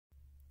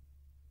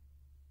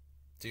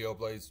T.O.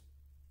 Blaze.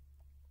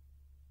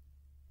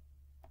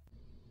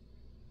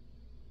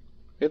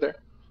 Hey there,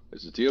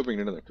 this is T.O.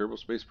 bringing another Kerbal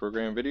Space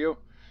Program video.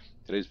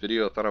 Today's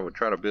video, I thought I would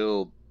try to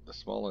build the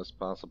smallest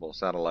possible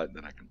satellite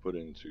that I can put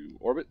into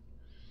orbit.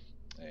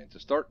 And to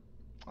start,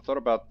 I thought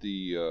about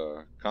the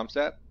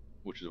ComSat,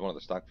 which is one of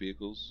the stock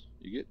vehicles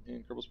you get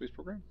in Kerbal Space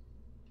Program.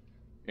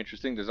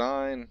 Interesting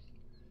design,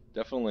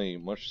 definitely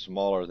much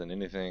smaller than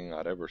anything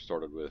I'd ever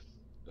started with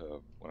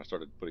when I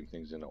started putting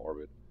things into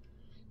orbit.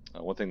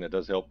 One thing that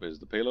does help is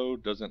the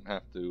payload doesn't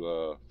have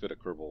to fit a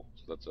Kerbal,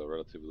 so that's a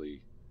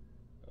relatively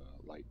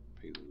light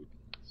payload.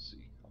 Let's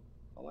see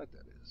how light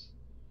that is.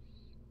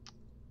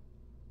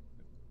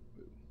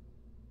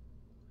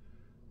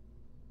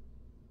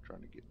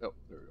 Trying to get, oh,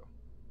 there we go.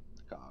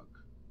 Cog.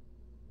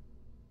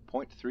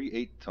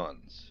 0.38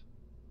 tons.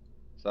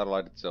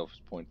 Satellite itself is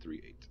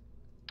 0.38.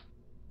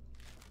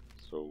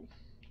 So,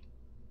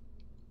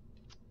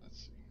 let's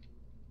see.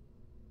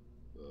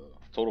 The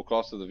total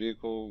cost of the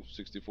vehicle,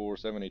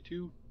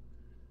 $64.72.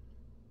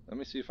 Let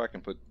me see if I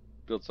can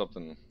build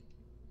something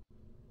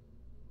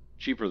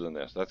cheaper than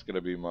this. That's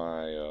gonna be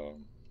my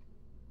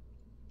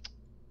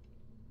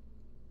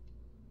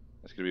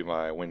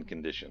win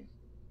condition.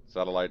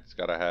 Satellite's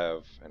got to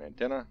have an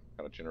antenna,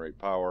 got to generate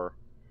power,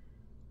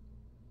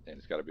 and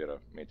it's got to be able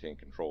to maintain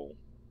control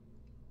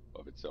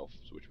of itself,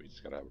 so which means it's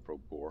got to have a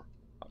probe core,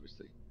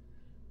 obviously,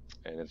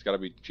 and it's got to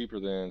be cheaper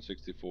than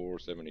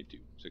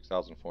 64.72,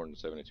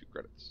 6,472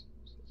 credits.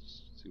 So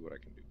let's see what I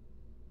can do.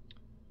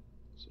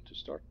 So to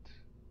start,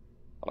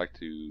 I like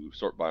to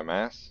sort by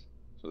mass.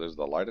 So there's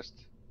the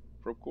lightest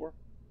probe core.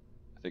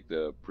 I think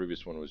the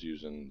previous one was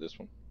using this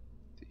one,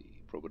 the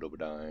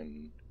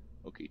Probodobodyne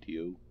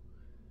OKTO.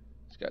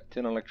 It's got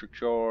 10 electric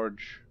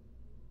charge.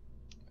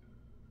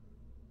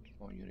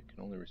 Small unit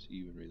can only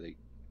receive and relate.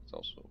 It's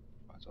also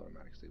provides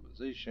automatic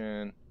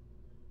stabilization.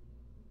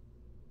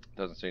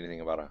 Doesn't say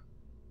anything about a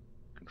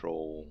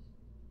control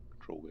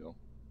wheel.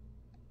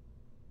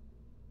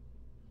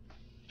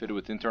 Fitted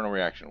with internal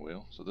reaction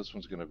wheel. So this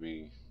one's going to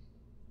be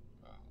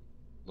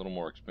a little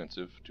more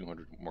expensive,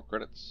 200 more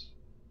credits.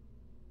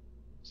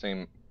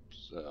 Same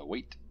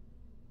weight.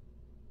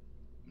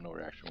 No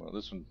reaction wheel.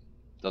 This one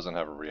doesn't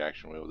have a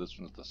reaction wheel. This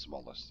one's the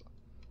smallest.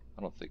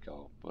 I don't think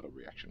I'll put a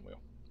reaction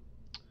wheel.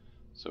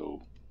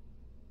 So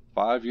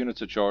 5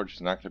 units of charge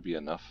is not going to be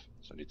enough.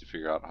 So I need to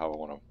figure out how I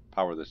want to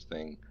power this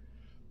thing.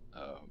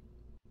 An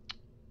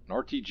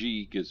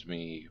RTG gives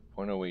me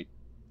 0.08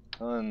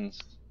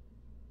 tons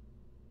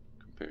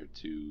compared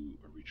to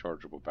a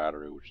rechargeable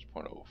battery, which is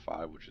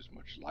 0.05, which is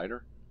much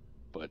lighter.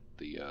 But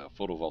the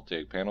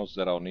photovoltaic panels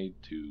that I'll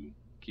need to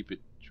keep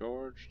it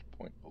charged,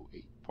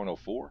 0.08,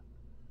 0.04.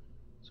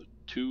 So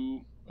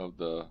 2 of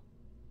the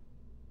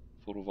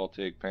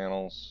photovoltaic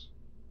panels,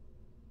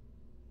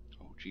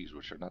 oh geez,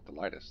 which are not the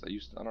lightest.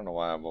 I don't know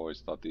why I've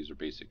always thought these are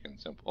basic and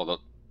simple. Although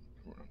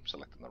I'm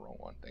selecting the wrong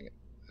one. Dang it,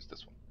 it's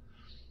this one.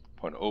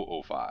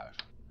 0.005.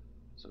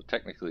 So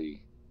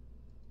technically,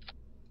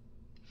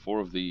 4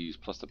 of these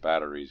plus the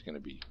battery is going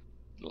to be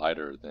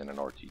lighter than an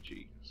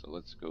RTG. So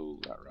let's go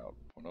that route.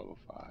 0.005.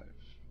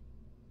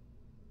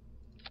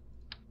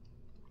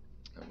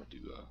 I'm going to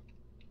do a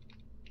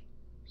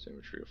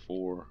symmetry of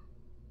 4.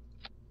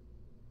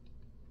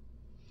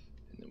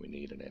 And then we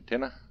need an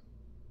antenna.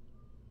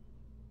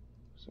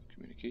 So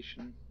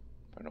communication,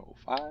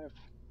 0.05. And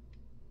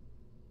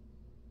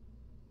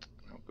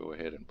I'll go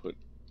ahead and put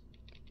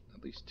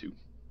at least 2.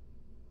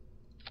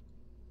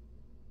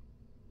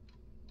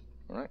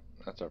 Alright,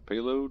 that's our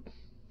payload.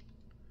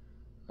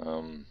 If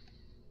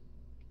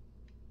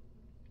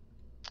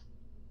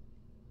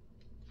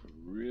we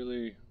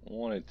really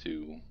wanted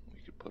to,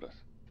 we could put a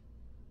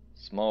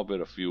small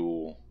bit of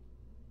fuel.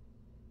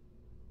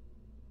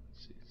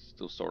 Let's see, it's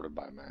still sorted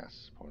by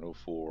mass,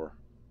 0.04.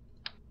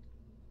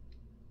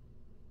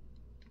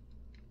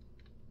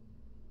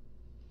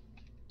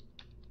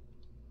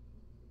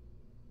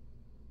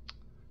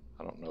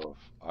 I don't know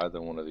if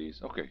either one of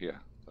these, okay, yeah,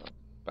 the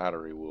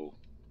battery will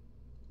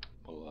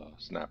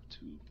snap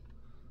to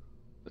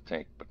the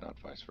tank, but not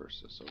vice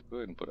versa. So go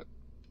ahead and put a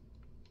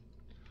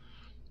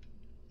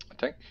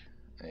tank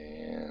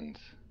and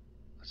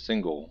a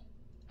single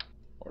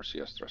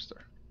RCS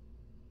thruster.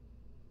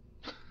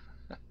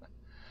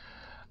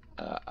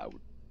 I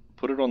would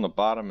put it on the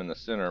bottom in the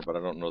center, but I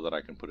don't know that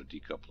I can put a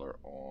decoupler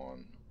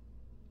on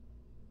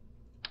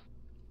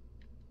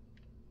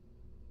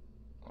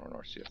an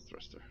RCS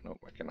thruster. Nope,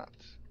 I cannot.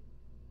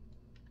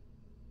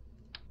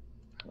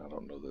 And I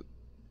don't know that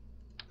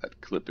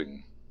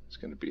clipping is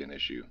going to be an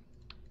issue.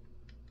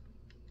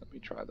 Let me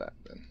try that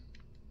then.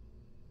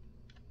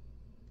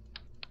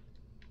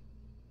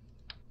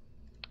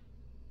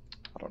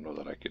 I don't know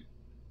that I could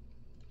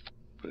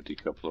put a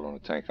decoupler on a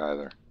tank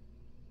either.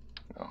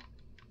 No.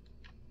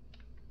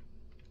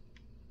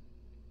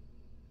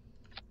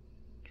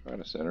 Try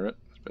to center it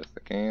as best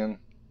I can.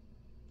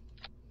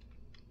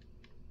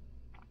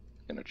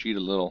 Gonna cheat a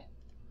little.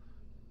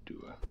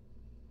 Do a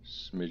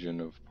smidgen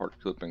of part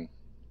clipping.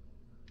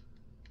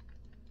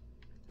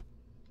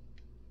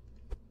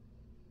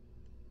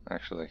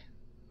 Actually,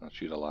 I'll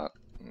cheat a lot.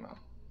 No,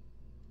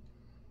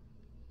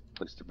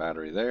 Place the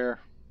battery there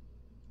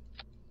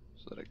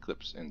so that it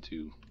clips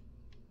into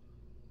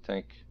the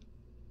tank.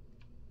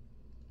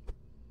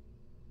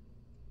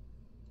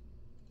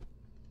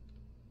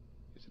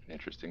 Gives it an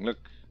interesting look.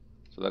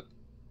 So that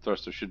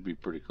thruster should be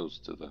pretty close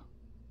to the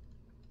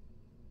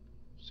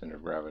center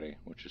of gravity,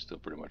 which is still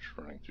pretty much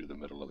running through the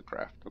middle of the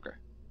craft. Okay.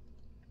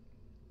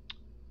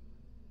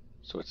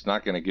 So it's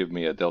not going to give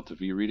me a delta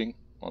V reading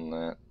on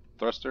that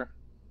thruster,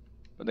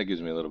 but that gives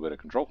me a little bit of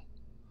control.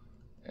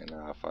 And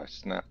now if I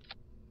snap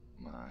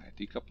my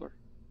decoupler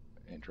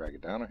and drag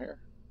it down a hair,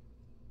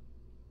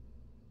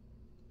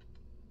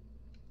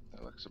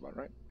 that looks about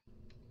right.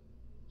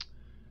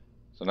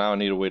 So now I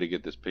need a way to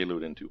get this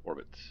payload into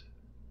orbit.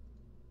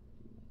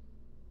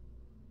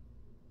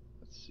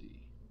 Let's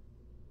see.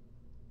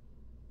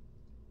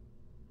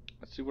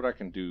 Let's see what I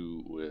can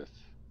do with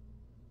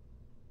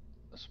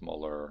a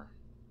smaller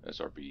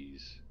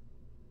SRBs.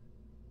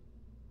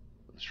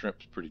 The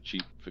shrimp's pretty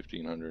cheap,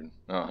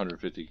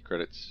 150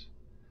 credits.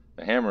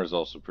 The hammer is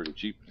also pretty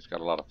cheap. It's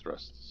got a lot of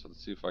thrust. So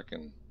let's see if I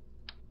can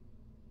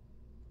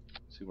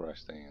see where I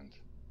stand.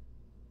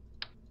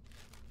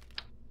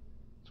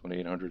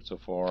 2,800 so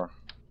far.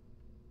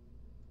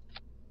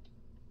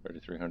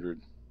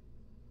 3,300.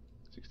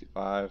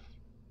 65.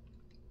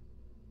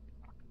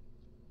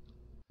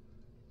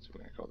 So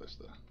we're going to call this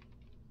the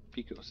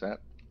Pico Sat.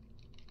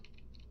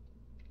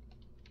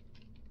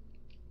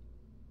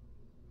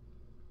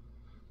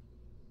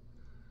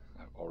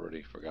 I've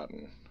already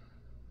forgotten.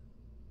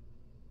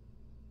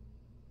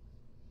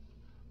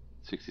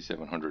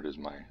 6,700 is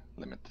my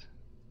limit.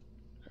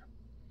 Okay.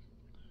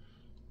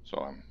 So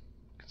I'm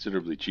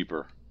considerably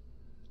cheaper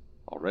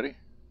already.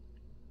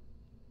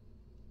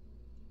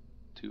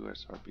 2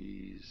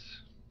 SRBs.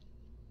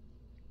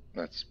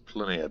 That's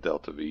plenty of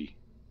delta V.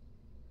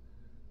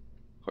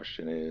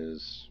 Question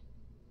is,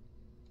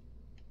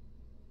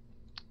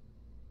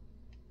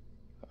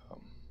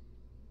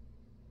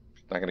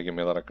 it's not going to give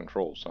me a lot of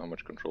control, so how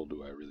much control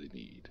do I really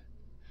need?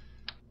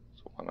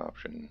 So one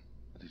option,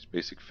 these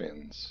basic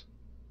fins,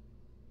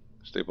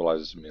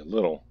 stabilizes me a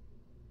little.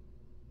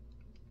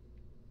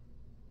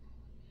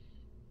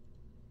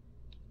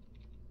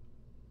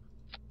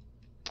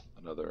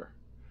 Another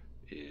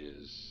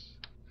is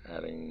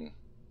adding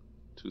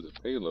to the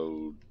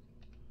payload,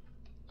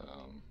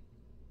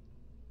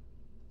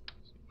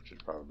 which is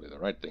probably the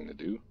right thing to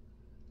do,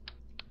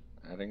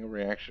 adding a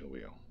reaction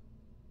wheel.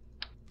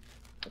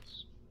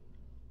 Let's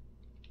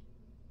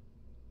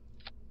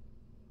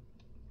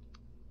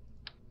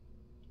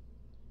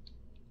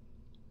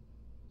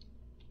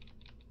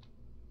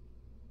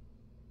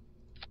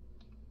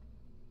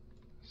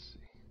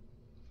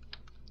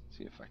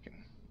see if I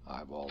can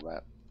eyeball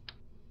that.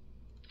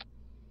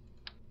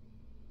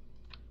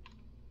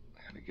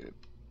 I gotta get it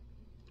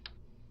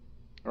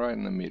right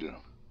in the middle,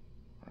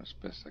 or as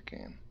best I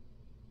can.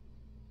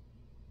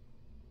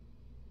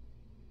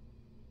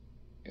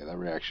 Yeah, that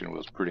reaction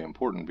wheel is pretty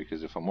important,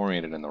 because if I'm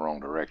oriented in the wrong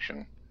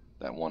direction,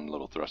 that one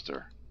little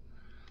thruster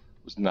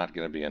was not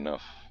going to be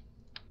enough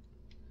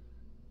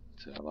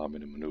to allow me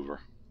to maneuver.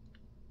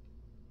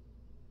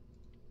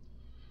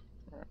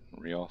 Alright,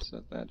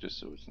 re-offset that just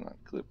so it's not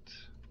clipped.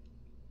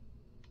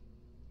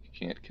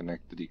 You can't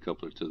connect the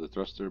decoupler to the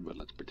thruster, but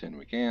let's pretend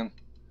we can.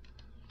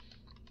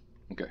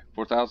 Okay,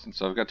 4,000,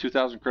 so I've got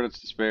 2,000 credits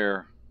to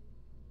spare.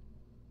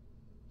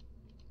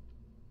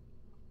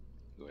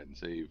 Go ahead and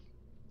save.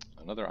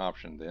 Another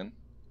option then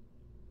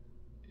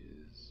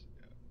is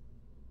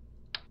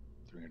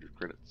 300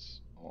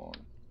 credits on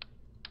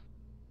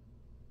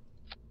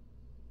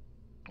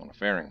a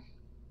fairing.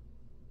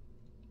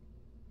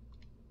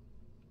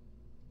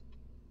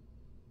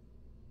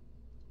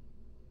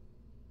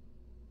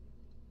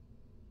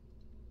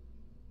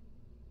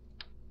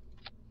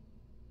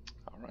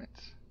 All right.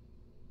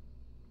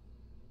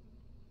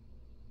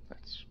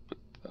 Let's put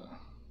the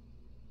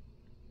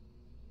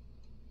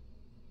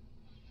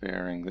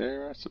fairing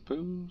there, I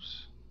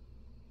suppose.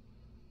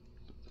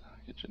 Put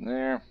the kitchen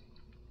there.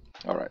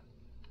 All right.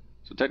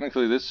 So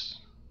technically this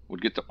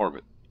would get to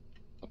orbit.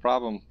 The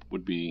problem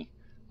would be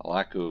a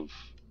lack of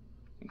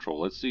control.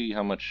 Let's see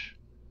how much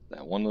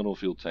that one little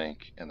fuel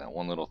tank and that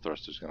one little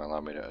thruster is going to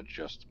allow me to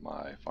adjust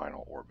my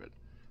final orbit.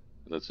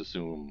 Let's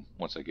assume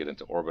once I get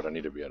into orbit I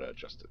need to be able to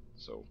adjust it.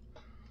 So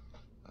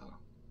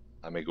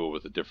I may go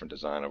with a different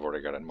design. I've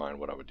already got in mind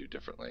what I would do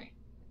differently.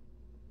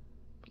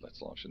 But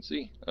let's launch and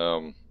see.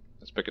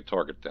 Let's pick a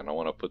target then. I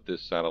want to put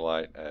this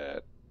satellite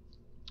at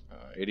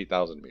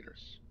 80,000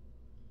 meters.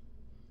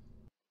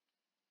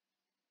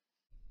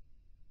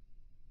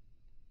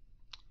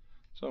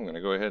 So I'm going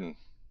to go ahead and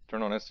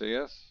turn on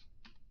SAS,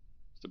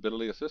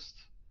 stability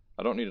assist.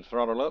 I don't need to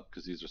throttle up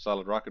because these are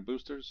solid rocket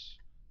boosters.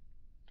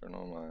 Turn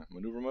on my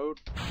maneuver mode.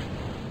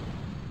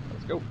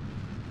 Let's go.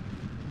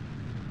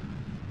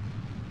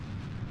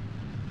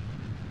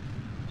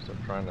 So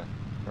I'm trying to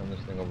turn this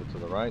thing over to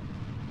the right,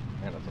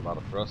 and it's a lot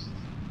of thrust.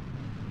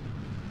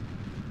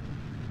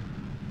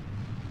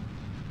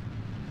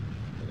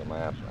 Look at my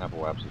Apple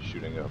apps is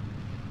shooting up.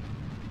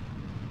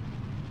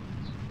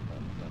 It's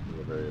not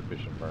really a very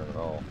efficient burn at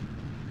all.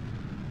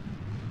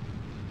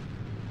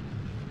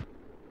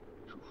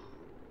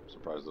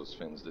 surprised those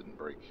fins didn't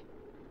break.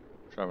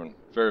 Traveling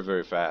very,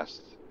 very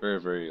fast,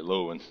 very, very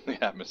low in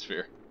the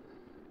atmosphere.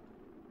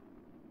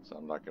 So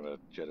I'm not going to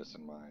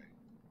jettison my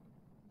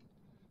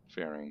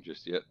fairing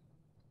just yet.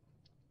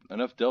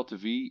 Enough delta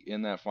V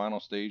in that final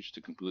stage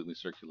to completely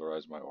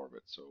circularize my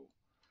orbit. So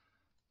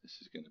this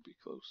is going to be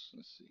close.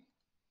 Let's see.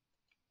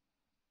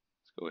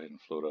 Let's go ahead and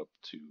float up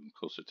to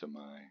closer to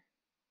my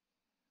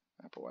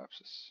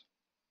apoapsis.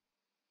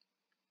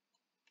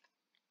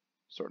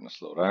 Starting to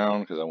slow down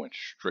because I went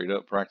straight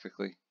up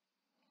practically.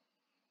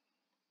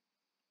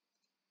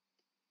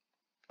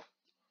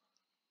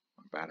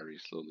 My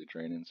battery's slowly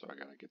draining, so I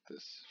gotta get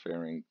this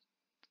fairing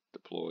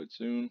deployed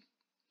soon.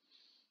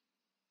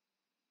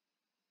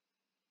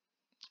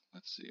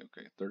 Let's see,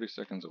 okay, 30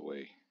 seconds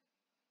away.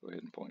 Go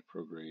ahead and point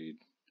prograde.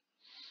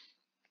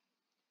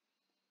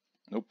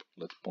 Nope,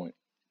 let's point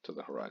to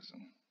the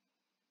horizon.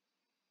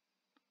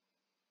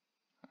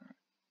 Alright,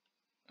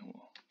 and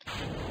we'll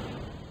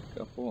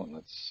couple and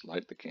let's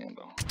light the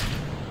candle.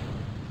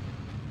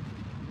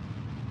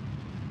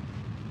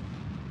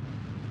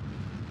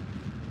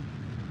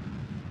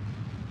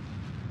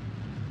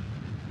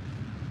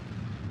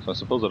 So I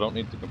suppose I don't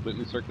need to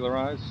completely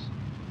circularize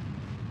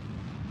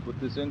with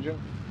this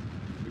engine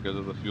because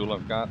of the fuel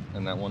I've got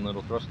and that one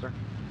little thruster.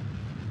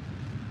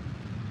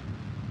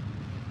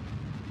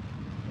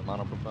 The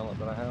monopropellant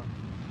that I have.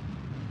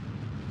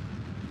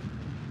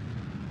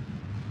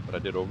 But I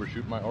did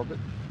overshoot my orbit.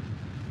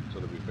 So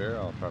to be fair,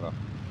 I'll try to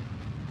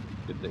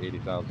get to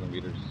 80,000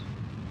 meters.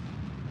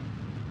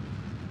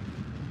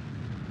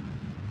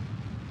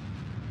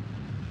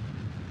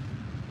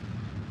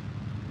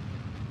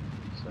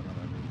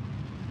 700,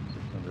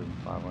 600,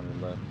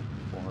 500 left,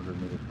 400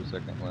 meters per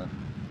second left.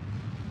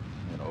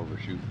 I'm gonna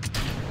overshoot.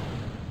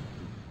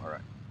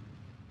 Alright.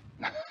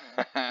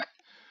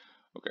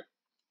 Okay.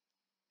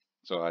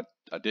 So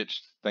I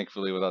ditched,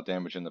 thankfully, without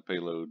damaging the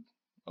payload.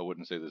 I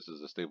wouldn't say this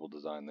is a stable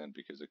design then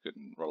because I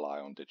couldn't rely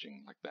on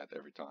ditching like that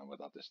every time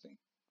without this thing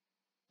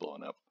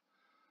blowing up.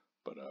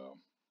 But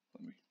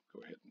let me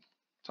go ahead and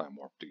time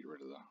warp to get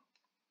rid of the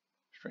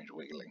strange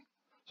wiggling.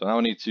 So now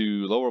I need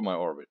to lower my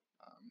orbit.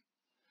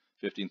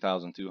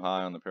 15,000 too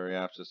high on the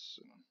periapsis,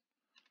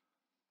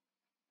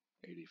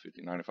 80,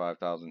 50,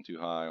 95,000 too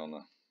high on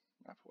the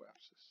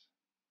apoapsis.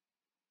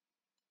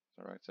 Is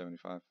that right?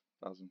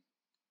 75,000?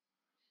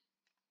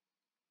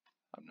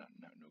 I'm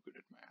no good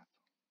at math.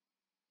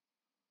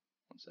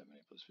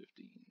 170 plus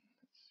 15.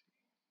 Let's see.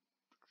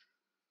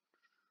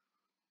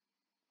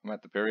 I'm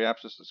at the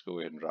periapsis. Let's go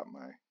ahead and drop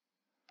my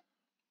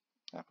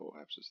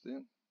apoapsis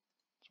then.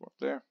 Let's warp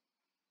there.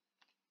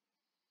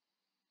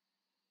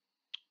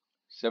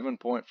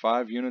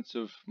 7.5 units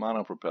of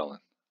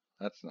monopropellant.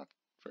 That's not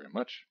very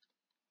much.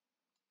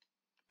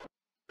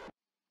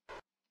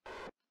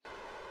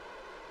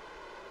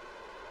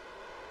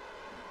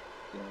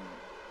 Yeah.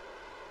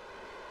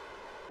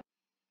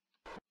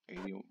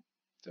 80,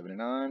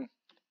 79.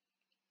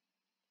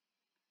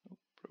 Oh,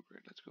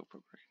 prograde. Let's go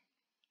prograde.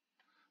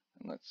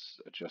 And let's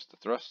adjust the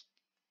thrust.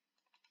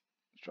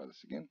 Let's try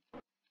this again.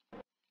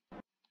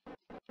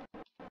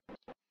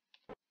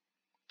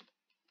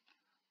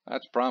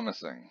 That's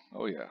promising.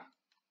 Oh yeah.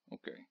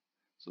 Okay.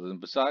 So then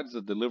besides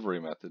the delivery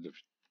method of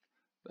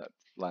that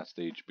last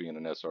stage being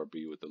an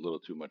SRB with a little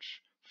too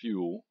much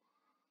fuel,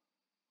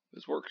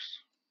 this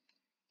works.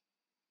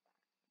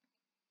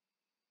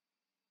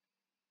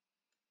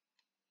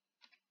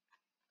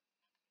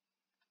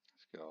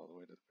 Let's get all the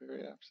way to the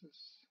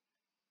periapsis.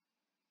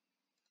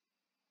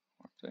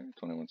 Okay,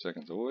 21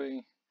 seconds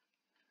away.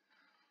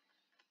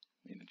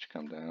 Needed to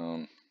come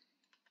down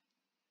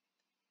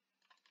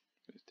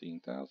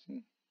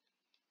 15,000.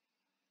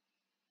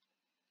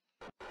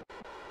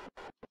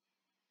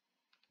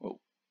 Whoa,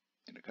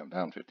 need to come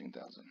down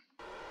 15,000.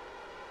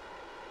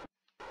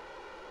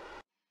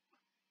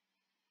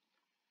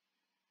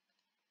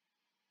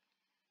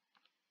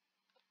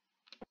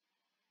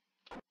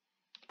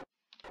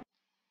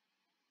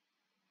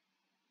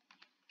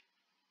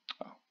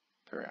 Oh,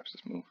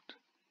 periapsis moved.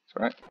 It's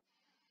alright.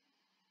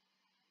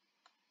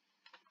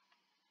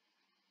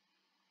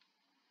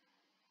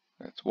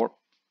 That's warp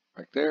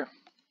right there.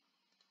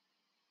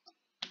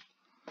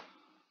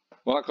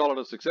 Well, I call it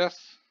a success.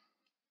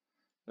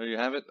 There you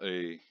have it,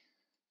 a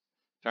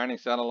tiny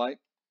satellite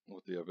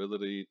with the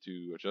ability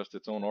to adjust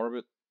its own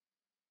orbit,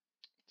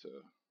 to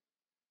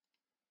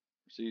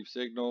receive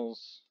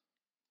signals,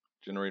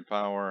 generate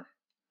power,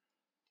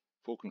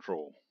 full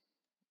control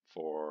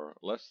for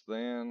less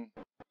than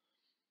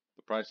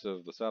the price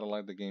of the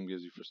satellite the game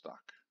gives you for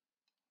stock.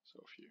 So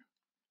if you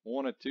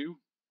wanted to, you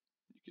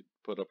could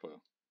put up a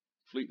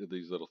fleet of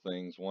these little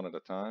things one at a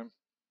time.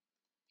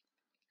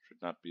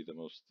 Should not be the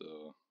most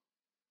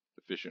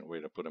efficient way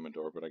to put them into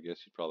orbit. I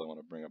guess you'd probably want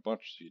to bring a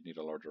bunch, so you'd need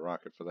a larger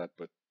rocket for that,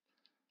 but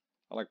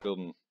I like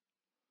building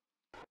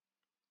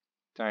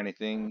tiny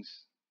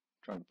things,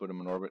 trying to put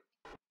them in orbit.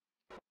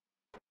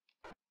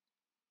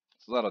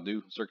 So that'll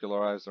do.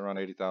 Circularized around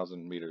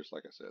 80,000 meters,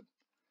 like I said.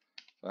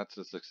 That's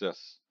a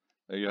success.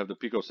 There you have the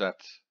Pico Sat.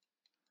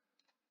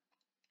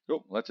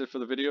 Cool. That's it for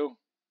the video.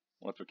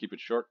 We'll have to keep it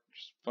short,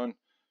 just fun.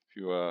 If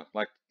you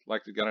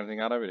like to get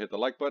anything out of it, hit the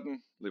like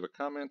button, leave a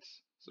comment,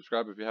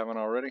 subscribe if you haven't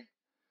already.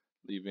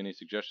 Leave any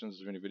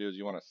suggestions of any videos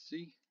you want to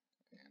see.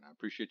 And I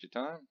appreciate your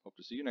time. Hope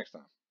to see you next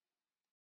time.